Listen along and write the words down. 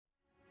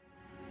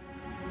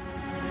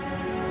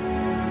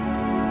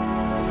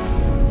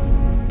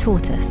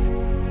Tortoise.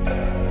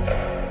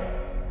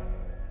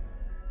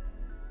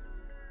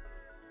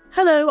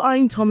 Hello,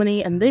 I'm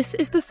Tomini, and this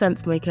is the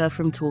Sensemaker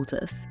from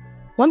Tortoise.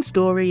 One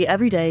story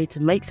every day to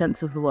make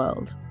sense of the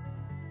world.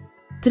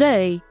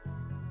 Today,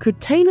 could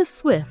Taylor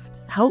Swift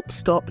help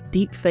stop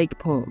deepfake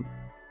porn?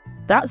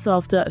 That's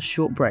after a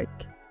short break.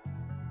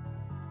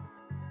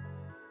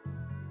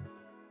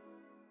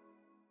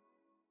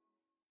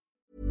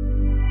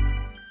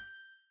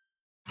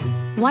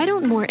 Why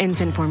don't more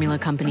infant formula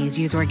companies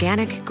use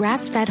organic,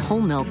 grass-fed whole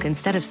milk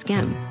instead of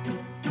skim?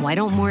 Why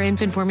don't more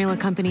infant formula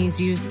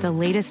companies use the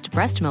latest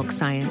breast milk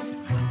science?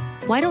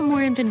 Why don't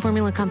more infant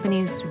formula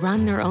companies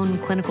run their own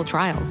clinical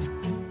trials?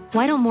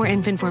 Why don't more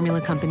infant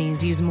formula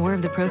companies use more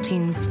of the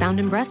proteins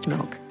found in breast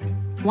milk?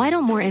 Why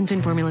don't more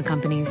infant formula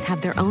companies have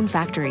their own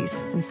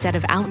factories instead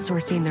of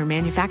outsourcing their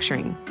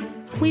manufacturing?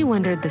 We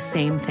wondered the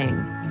same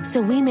thing.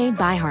 So we made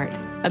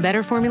ByHeart, a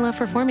better formula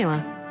for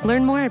formula.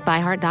 Learn more at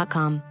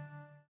byheart.com.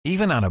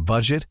 Even on a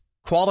budget,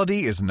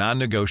 quality is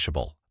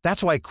non-negotiable.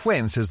 That's why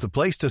Quince is the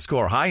place to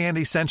score high-end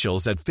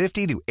essentials at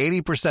 50 to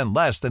 80%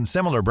 less than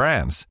similar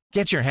brands.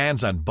 Get your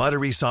hands on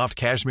buttery soft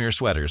cashmere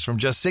sweaters from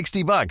just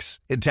 $60,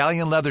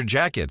 Italian leather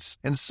jackets,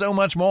 and so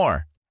much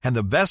more. And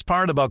the best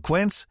part about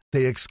Quince,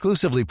 they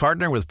exclusively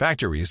partner with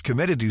factories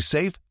committed to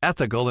safe,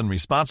 ethical, and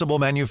responsible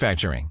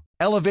manufacturing.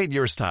 Elevate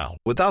your style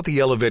without the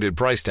elevated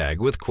price tag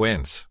with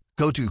Quince.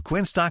 Go to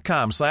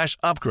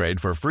quince.com/upgrade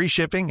for free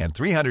shipping and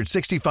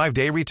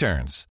 365-day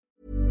returns.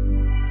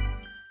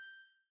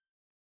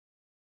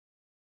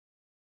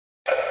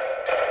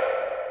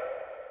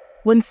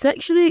 When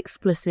sexually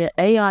explicit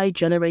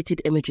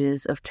AI-generated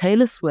images of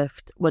Taylor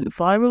Swift went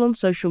viral on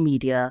social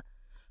media,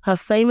 her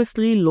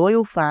famously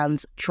loyal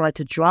fans tried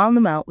to drown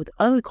them out with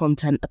other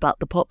content about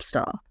the pop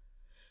star.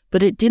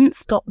 But it didn't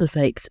stop the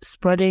fakes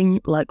spreading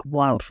like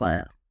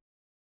wildfire.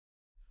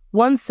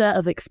 One set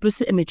of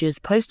explicit images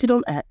posted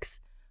on X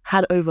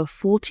had over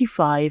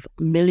 45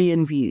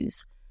 million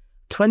views,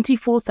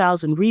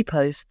 24,000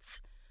 reposts,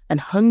 and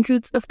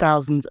hundreds of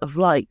thousands of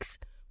likes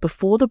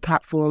before the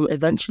platform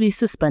eventually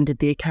suspended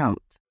the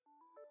account.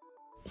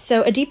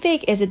 So a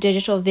deepfake is a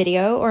digital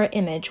video or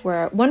image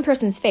where one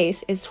person's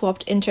face is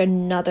swapped into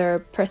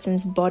another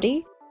person's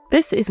body.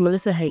 This is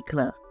Melissa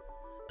Hakler,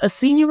 a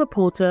senior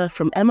reporter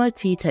from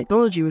MIT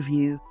Technology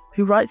Review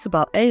who writes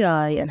about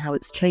AI and how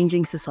it's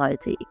changing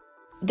society.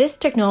 This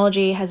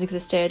technology has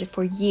existed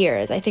for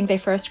years. I think they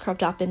first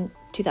cropped up in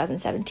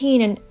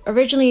 2017, and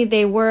originally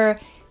they were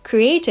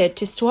created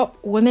to swap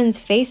women's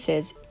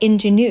faces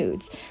into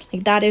nudes.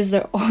 Like, that is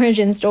the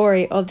origin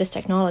story of this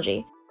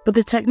technology. But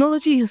the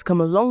technology has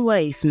come a long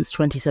way since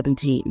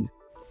 2017.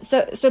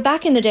 So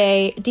back in the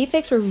day,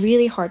 deepfakes were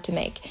really hard to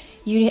make.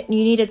 You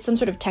needed some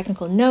sort of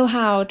technical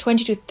know-how,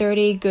 20 to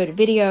 30 good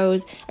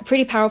videos, a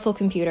pretty powerful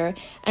computer,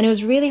 and it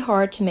was really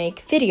hard to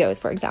make videos,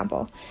 for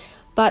example.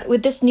 But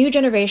with this new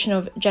generation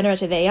of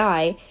generative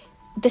AI,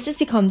 this has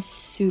become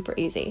super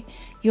easy.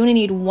 You only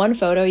need one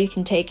photo. You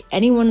can take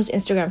anyone's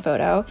Instagram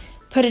photo,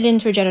 put it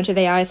into a generative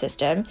AI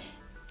system,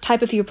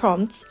 type a few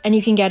prompts, and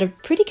you can get a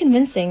pretty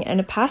convincing and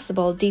a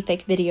passable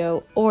deepfake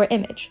video or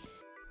image.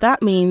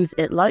 That means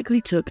it likely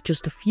took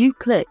just a few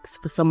clicks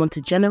for someone to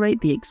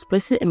generate the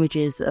explicit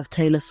images of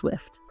Taylor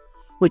Swift,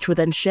 which were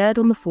then shared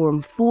on the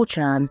forum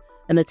 4chan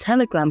and a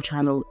Telegram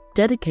channel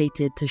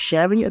dedicated to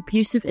sharing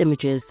abusive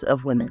images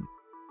of women.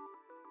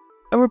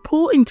 A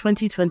report in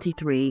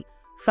 2023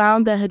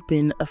 found there had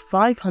been a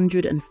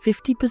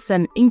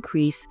 550%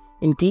 increase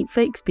in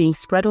deepfakes being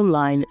spread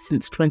online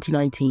since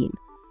 2019,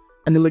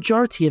 and the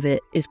majority of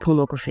it is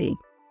pornography.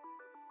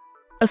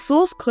 A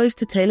source close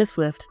to Taylor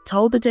Swift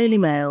told the Daily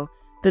Mail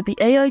that the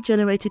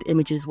AI-generated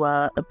images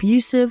were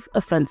abusive,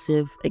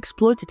 offensive,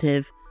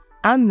 exploitative,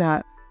 and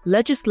that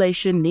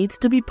legislation needs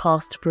to be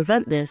passed to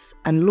prevent this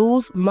and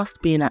laws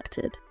must be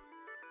enacted.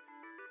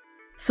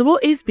 So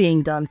what is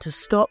being done to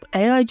stop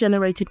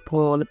AI-generated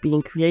porn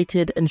being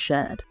created and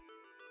shared?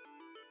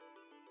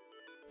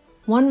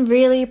 One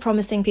really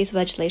promising piece of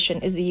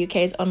legislation is the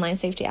UK's Online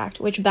Safety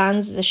Act, which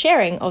bans the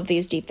sharing of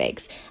these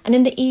deepfakes. And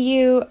in the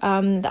EU,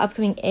 the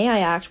upcoming AI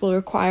Act will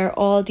require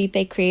all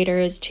deepfake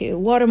creators to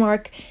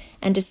watermark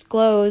and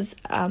disclose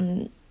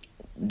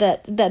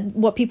that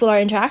what people are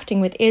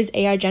interacting with is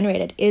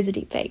AI-generated, is a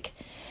deepfake.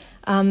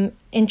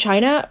 In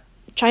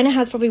China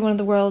has probably one of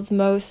the world's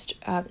most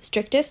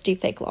strictest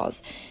deepfake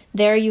laws.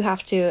 There you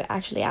have to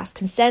actually ask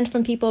consent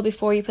from people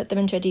before you put them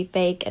into a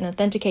deepfake and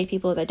authenticate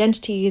people's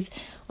identities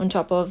on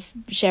top of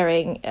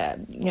sharing,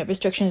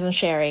 restrictions on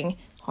sharing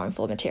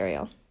harmful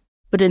material.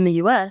 But in the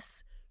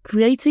US,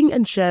 creating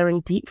and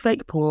sharing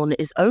deepfake porn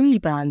is only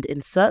banned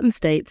in certain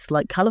states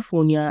like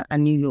California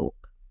and New York.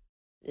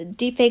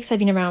 Deepfakes have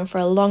been around for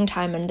a long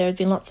time, and there have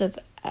been lots of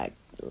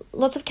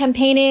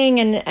campaigning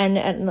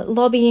and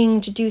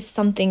lobbying to do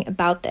something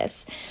about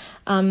this.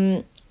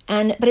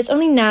 But it's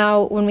only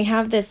now, when we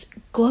have this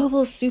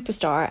global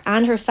superstar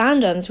and her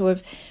fandoms who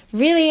have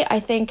really, I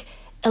think,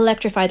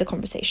 electrified the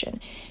conversation.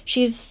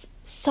 She's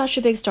such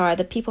a big star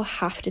that people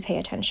have to pay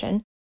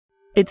attention.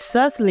 It's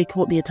certainly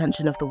caught the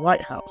attention of the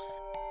White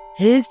House.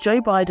 Here's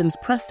Joe Biden's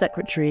press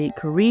secretary,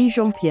 Karine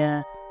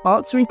Jean-Pierre,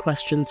 answering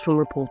questions from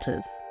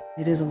reporters.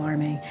 It is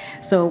alarming.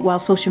 So while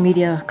social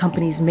media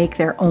companies make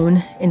their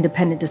own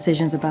independent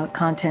decisions about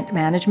content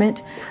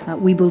management,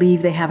 we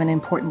believe they have an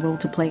important role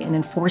to play in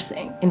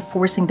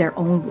enforcing their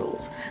own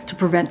rules to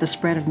prevent the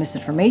spread of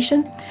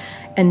misinformation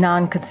and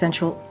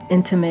non-consensual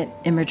intimate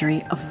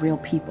imagery of real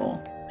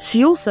people.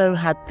 She also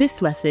had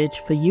this message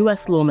for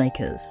US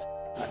lawmakers.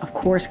 Of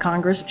course,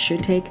 Congress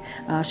should take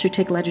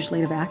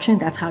legislative action.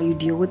 That's how you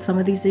deal with some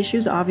of these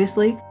issues,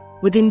 obviously.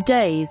 Within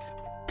days,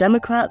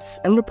 Democrats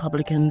and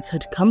Republicans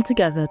had come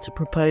together to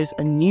propose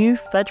a new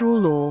federal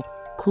law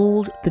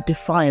called the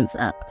Defiance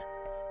Act,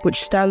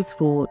 which stands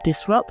for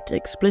Disrupt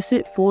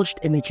Explicit Forged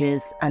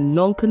Images and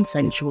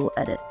Non-Consensual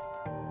Edits.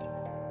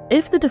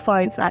 If the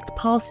Defiance Act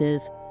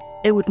passes,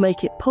 it would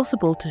make it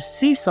possible to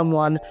sue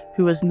someone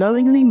who has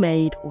knowingly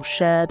made or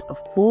shared a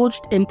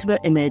forged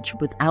intimate image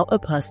without a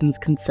person's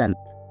consent.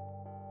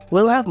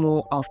 We'll have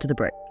more after the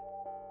break.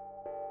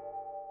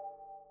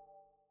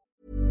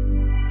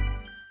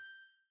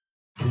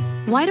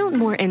 Why don't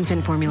more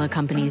infant formula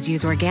companies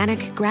use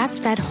organic,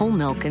 grass-fed whole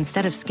milk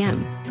instead of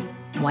skim?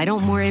 Why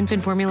don't more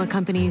infant formula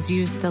companies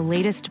use the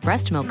latest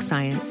breast milk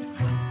science?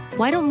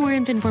 Why don't more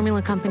infant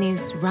formula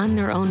companies run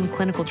their own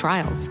clinical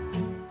trials?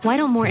 Why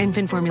don't more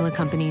infant formula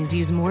companies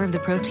use more of the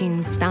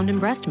proteins found in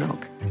breast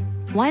milk?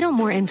 Why don't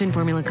more infant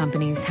formula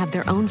companies have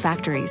their own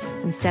factories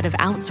instead of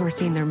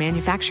outsourcing their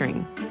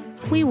manufacturing?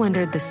 We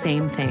wondered the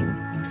same thing.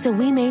 So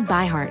we made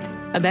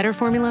ByHeart, a better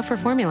formula for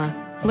formula.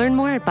 Learn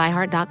more at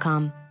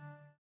byheart.com.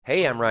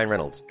 Hey, I'm Ryan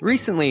Reynolds.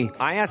 Recently,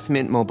 I asked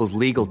Mint Mobile's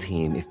legal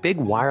team if big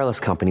wireless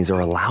companies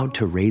are allowed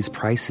to raise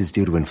prices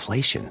due to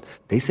inflation.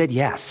 They said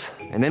yes.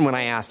 And then when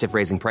I asked if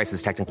raising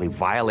prices technically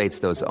violates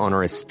those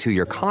onerous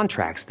 2-year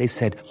contracts, they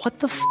said, "What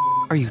the f***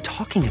 are you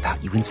talking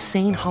about, you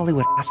insane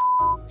Hollywood ass?"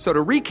 So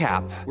to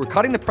recap, we're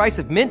cutting the price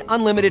of Mint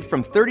Unlimited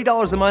from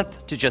 $30 a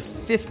month to just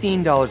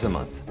 $15 a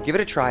month. Give it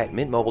a try at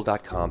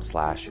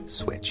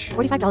mintmobile.com/switch.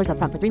 $45 up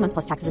front for 3 months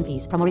plus taxes and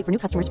fees. Promo rate for new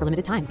customers for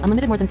limited time.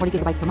 Unlimited more than 40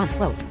 gigabytes per month.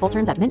 Slows full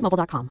terms at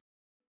mintmobile.com.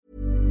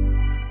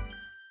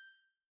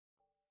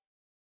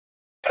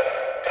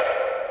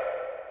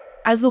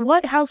 As the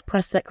White House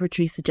press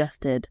secretary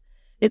suggested,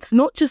 it's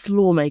not just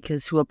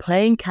lawmakers who are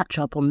playing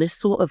catch-up on this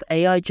sort of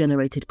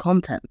AI-generated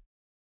content.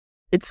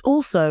 It's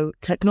also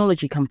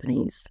technology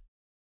companies.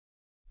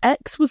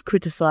 X was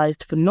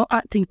criticised for not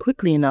acting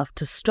quickly enough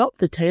to stop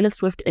the Taylor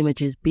Swift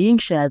images being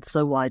shared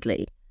so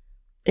widely.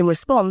 In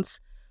response,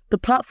 the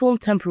platform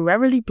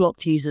temporarily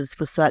blocked users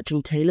for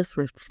searching Taylor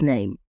Swift's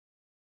name.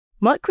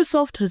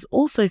 Microsoft has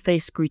also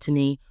faced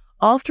scrutiny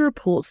after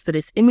reports that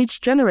its image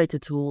generator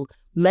tool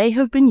may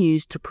have been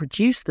used to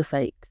produce the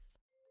fakes.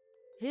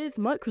 Here's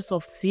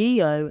Microsoft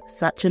CEO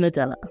Satya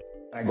Nadella.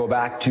 I go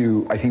back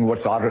to, I think,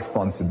 what's our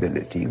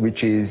responsibility,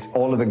 which is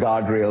all of the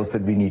guardrails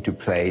that we need to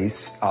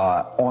place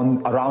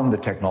around the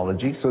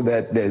technology so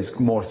that there's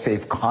more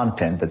safe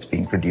content that's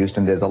being produced,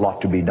 and there's a lot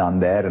to be done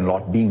there and a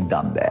lot being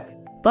done there.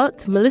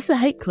 But Melissa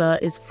Hakeler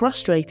is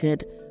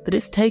frustrated that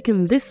it's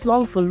taken this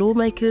long for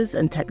lawmakers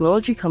and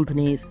technology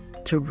companies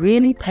to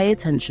really pay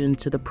attention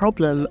to the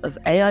problem of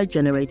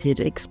AI-generated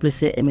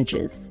explicit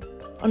images.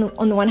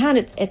 On the one hand,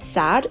 it's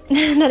sad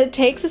that it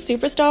takes a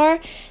superstar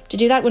to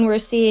do that when we're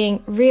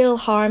seeing real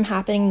harm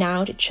happening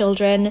now to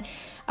children,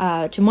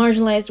 to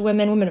marginalized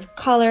women, women of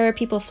color,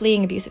 people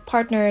fleeing abusive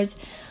partners.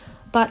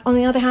 But on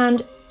the other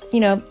hand,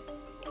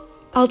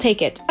 I'll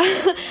take it.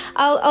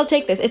 I'll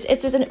take this.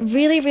 It's a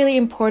really, really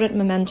important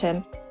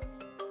momentum.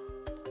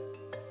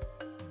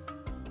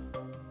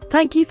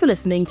 Thank you for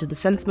listening to The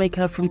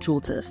Sensemaker from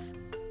Tortoise.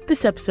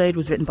 This episode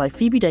was written by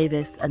Phoebe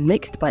Davis and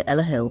mixed by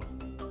Ella Hill.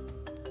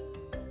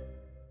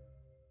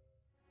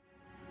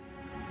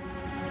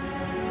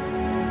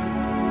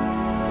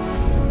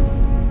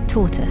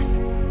 Tortoise.